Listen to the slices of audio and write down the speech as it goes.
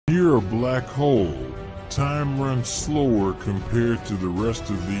Near a black hole, time runs slower compared to the rest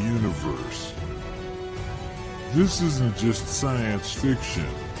of the universe. This isn't just science fiction,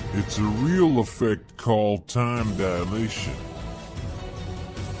 it's a real effect called time dilation.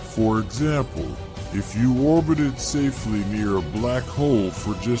 For example, if you orbited safely near a black hole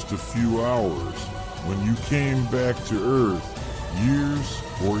for just a few hours, when you came back to Earth, years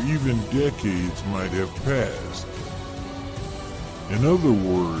or even decades might have passed. In other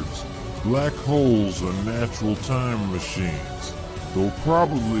words, black holes are natural time machines, though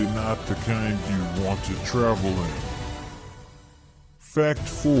probably not the kind you want to travel in. Fact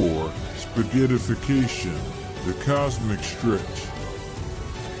 4. Spaghettification, the cosmic stretch.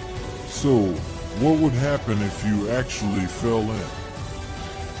 So, what would happen if you actually fell in?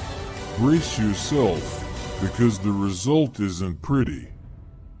 Brace yourself, because the result isn't pretty.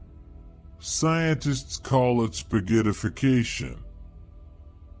 Scientists call it spaghettification,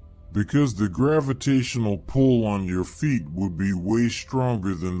 because the gravitational pull on your feet would be way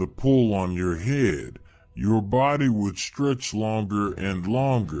stronger than the pull on your head. Your body would stretch longer and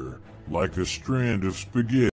longer, like a strand of spaghetti.